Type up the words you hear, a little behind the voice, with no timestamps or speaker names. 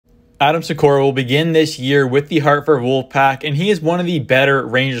Adam Sykora will begin this year with the Hartford Wolfpack, and he is one of the better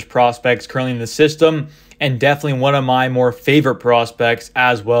Rangers prospects currently in the system, and definitely one of my more favorite prospects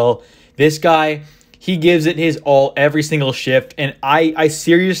as well. This guy, he gives it his all every single shift, and I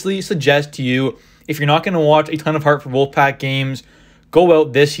seriously suggest to you, if you're not going to watch a ton of Hartford Wolfpack games, go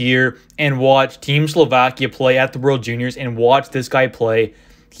out this year and watch Team Slovakia play at the World Juniors and watch this guy play.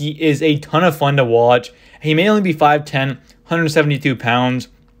 He is a ton of fun to watch. He may only be 5'10", 172 pounds,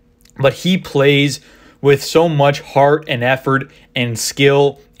 but he plays with so much heart and effort and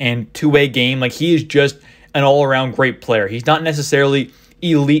skill and two-way game. Like, he is just an all-around great player. He's not necessarily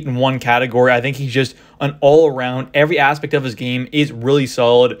elite in one category. I think he's just an all-around. Every aspect of his game is really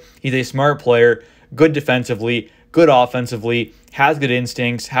solid. He's a smart player, good defensively, good offensively, has good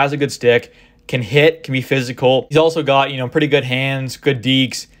instincts, has a good stick, can hit, can be physical. He's also got, pretty good hands, good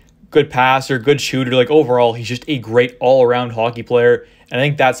dekes, good passer, good shooter. Like, overall, he's just a great all-around hockey player. And I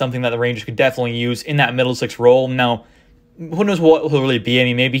think that's something that the Rangers could definitely use in that middle six role. Now, who knows what he'll really be? I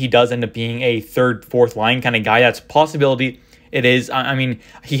mean, maybe he does end up being a third, fourth line kind of guy. That's a possibility. It is. I mean,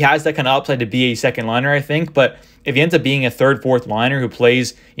 he has that kind of upside to be a second liner, I think. But if he ends up being a third, fourth liner who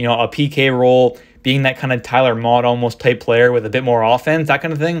plays, a PK role, being that kind of Tyler Mott almost type player with a bit more offense, that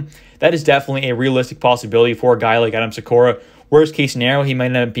kind of thing, that is definitely a realistic possibility for a guy like Adam Sykora. Worst case scenario, he might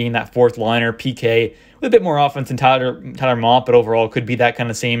end up being that fourth liner, PK, with a bit more offense than Tyler Mott, but overall could be that kind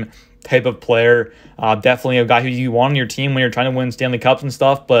of same type of player. Definitely a guy who you want on your team when you're trying to win Stanley Cups and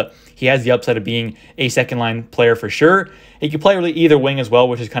stuff, but he has the upside of being a second-line player for sure. He can play really either wing as well,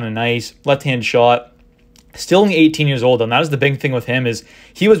 which is kind of nice. Left-hand shot. Still only 18 years old, and that is the big thing with him, is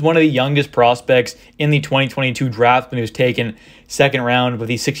he was one of the youngest prospects in the 2022 draft when he was taken second round with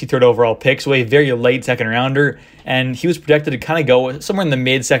the 63rd overall pick, so a very late second rounder, and he was projected to kind of go somewhere in the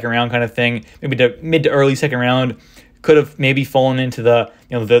mid-second round kind of thing, maybe to mid to early second round. Could have maybe fallen into the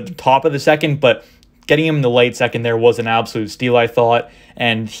the top of the second, but getting him in the late second there was an absolute steal, I thought,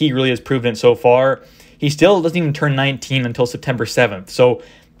 and he really has proven it so far. He still doesn't even turn 19 until September 7th, so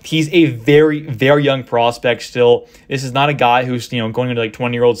he's a very, very young prospect still. This is not a guy who's, going into like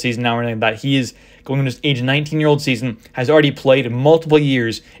 20-year-old season now or anything like that. He is going into his age 19-year-old season, has already played multiple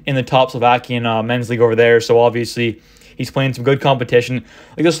years in the top Slovakian men's league over there. So obviously he's playing some good competition.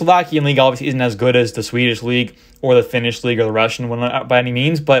 Like, the Slovakian league obviously isn't as good as the Swedish league or the Finnish league or the Russian one by any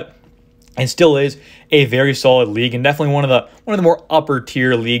means, but it still is a very solid league and definitely one of the more upper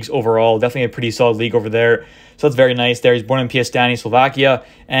tier leagues overall. Definitely a pretty solid league over there. So that's very nice there. He's born in Piastany, Slovakia.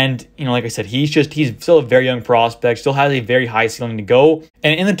 And, like I said, he's still a very young prospect, still has a very high ceiling to go.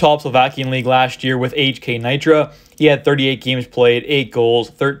 And in the top Slovakian league last year with HK Nitra, he had 38 games played, 8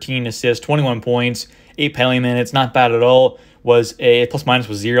 goals, 13 assists, 21 points, 8 penalty minutes. Not bad at all. Was a plus-minus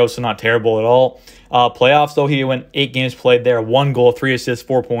was 0, so not terrible at all. Playoffs, though, he went 8 games played there, 1 goal, 3 assists,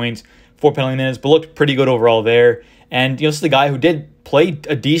 4 points, 4 penalty minutes, but looked pretty good overall there. And, this is the guy who did play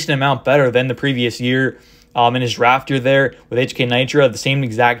a decent amount better than the previous year. In his draft year there with HK Nitra, the same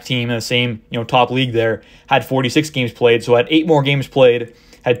exact team in the same top league there, had 46 games played, so had 8 more games played,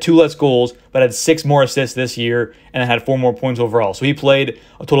 had 2 less goals, but had 6 more assists this year, and had 4 more points overall. So he played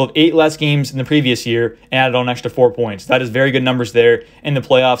a total of 8 less games in the previous year and added on an extra 4 points. That is very good numbers there. In the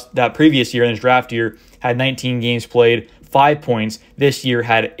playoffs that previous year, in his draft year, had 19 games played, 5 points. This year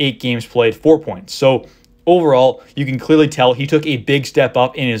had 8 games played, 4 points. So overall, you can clearly tell he took a big step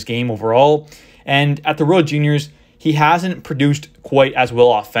up in his game overall. And at the World Juniors, he hasn't produced quite as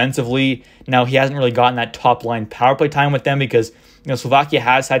well offensively. Now, he hasn't really gotten that top-line power play time with them because, Slovakia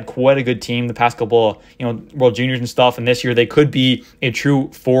has had quite a good team the past couple of, World Juniors and stuff. And this year, they could be a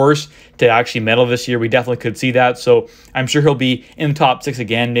true force to actually medal this year. We definitely could see that. So I'm sure he'll be in the top 6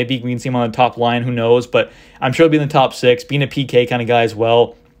 again. Maybe we can see him on the top line. Who knows? But I'm sure he'll be in the top 6, being a PK kind of guy as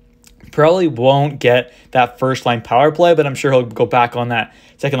well. Probably won't get that first-line power play, but I'm sure he'll go back on that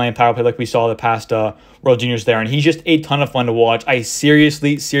second-line power play like we saw the past World Juniors there. And he's just a ton of fun to watch. I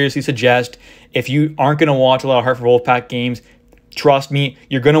seriously suggest, if you aren't going to watch a lot of Hartford Wolfpack games, trust me,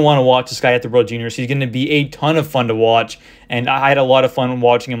 you're going to want to watch this guy at the World Juniors. He's going to be a ton of fun to watch. And I had a lot of fun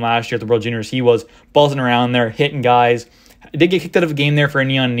watching him last year at the World Juniors. He was buzzing around there, hitting guys. Did get kicked out of a game there for a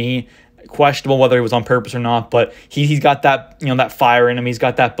knee-on-knee. Questionable whether it was on purpose or not, but he's got that that fire in him. He's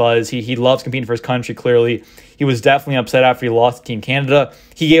got that buzz. He loves competing for his country. Clearly, he was definitely upset after he lost to Team Canada.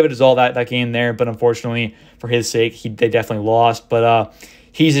 He gave it his all that game there, but unfortunately for his sake, they definitely lost. But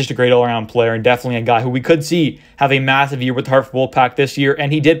he's just a great all-around player and definitely a guy who we could see have a massive year with the Hartford Wolfpack this year.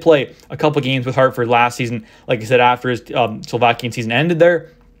 And he did play a couple games with Hartford last season, like I said, after his Slovakian season ended there.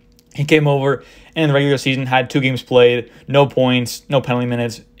 He came over and in the regular season had 2 games played, no points, no penalty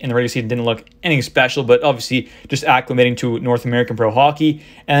minutes. In the regular season, didn't look anything special, but obviously just acclimating to North American Pro Hockey.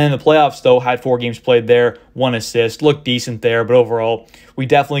 And then in the playoffs, though, had 4 games played there, 1 assist, looked decent there. But overall, we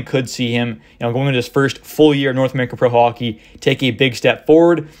definitely could see him, going into his first full year of North American Pro Hockey, take a big step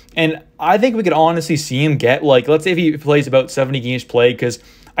forward. And I think we could honestly see him get, let's say if he plays about 70 games played, because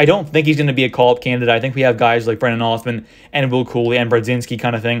I don't think he's going to be a call-up candidate. I think we have guys like Brendan Othman and Will Cooley and Brodzinski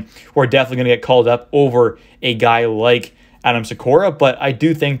kind of thing who are definitely going to get called up over a guy like Adam Sykora. But I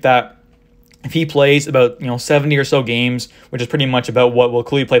do think that if he plays about 70 or so games, which is pretty much about what Will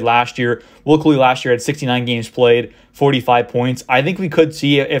Cooley played last year. Will Cooley last year had 69 games played, 45 points. I think we could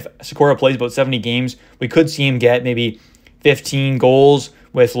see, if Sykora plays about 70 games, we could see him get maybe 15 goals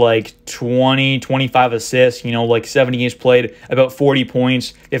with 20, 25 assists, 70 games played, about 40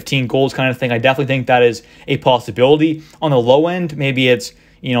 points, 15 goals kind of thing. I definitely think that is a possibility. On the low end, maybe it's,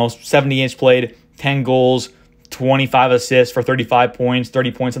 70 games played, 10 goals, 25 assists for 35 points,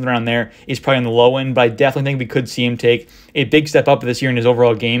 30 points, something around there is probably on the low end, but I definitely think we could see him take a big step up this year in his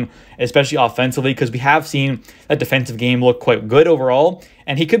overall game, especially offensively, because we have seen that defensive game look quite good overall,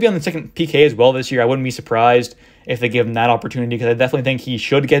 and he could be on the second PK as well this year. I wouldn't be surprised if they give him that opportunity, because I definitely think he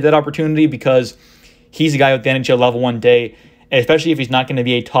should get that opportunity, because he's a guy with the NHL level one day, especially if he's not going to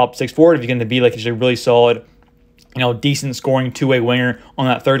be a top 6 forward, if he's going to be just a really solid, decent scoring two-way winger on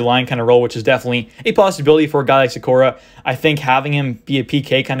that third line kind of role, which is definitely a possibility for a guy like Sykora. I think having him be a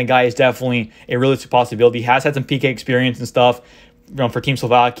PK kind of guy is definitely a realistic possibility. He has had some PK experience and stuff for Team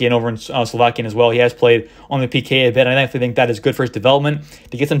Slovakia and over in Slovakia as well. He has played on the PK a bit, and I definitely think that is good for his development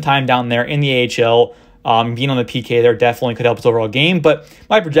to get some time down there in the AHL. Being on the PK there definitely could help his overall game, but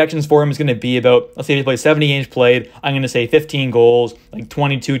my projections for him is going to be about, let's say if he plays 70 games played, I'm going to say 15 goals,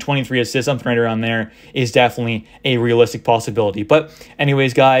 22, 23 assists, something right around there is definitely a realistic possibility. But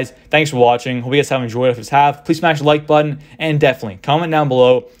anyways, guys, thanks for watching. Hope you guys have enjoyed. If you have, please smash the like button and definitely comment down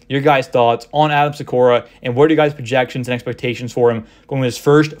below your guys' thoughts on Adam Sykora and what are your guys' projections and expectations for him going into his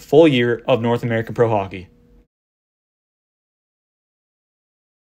first full year of North American Pro Hockey.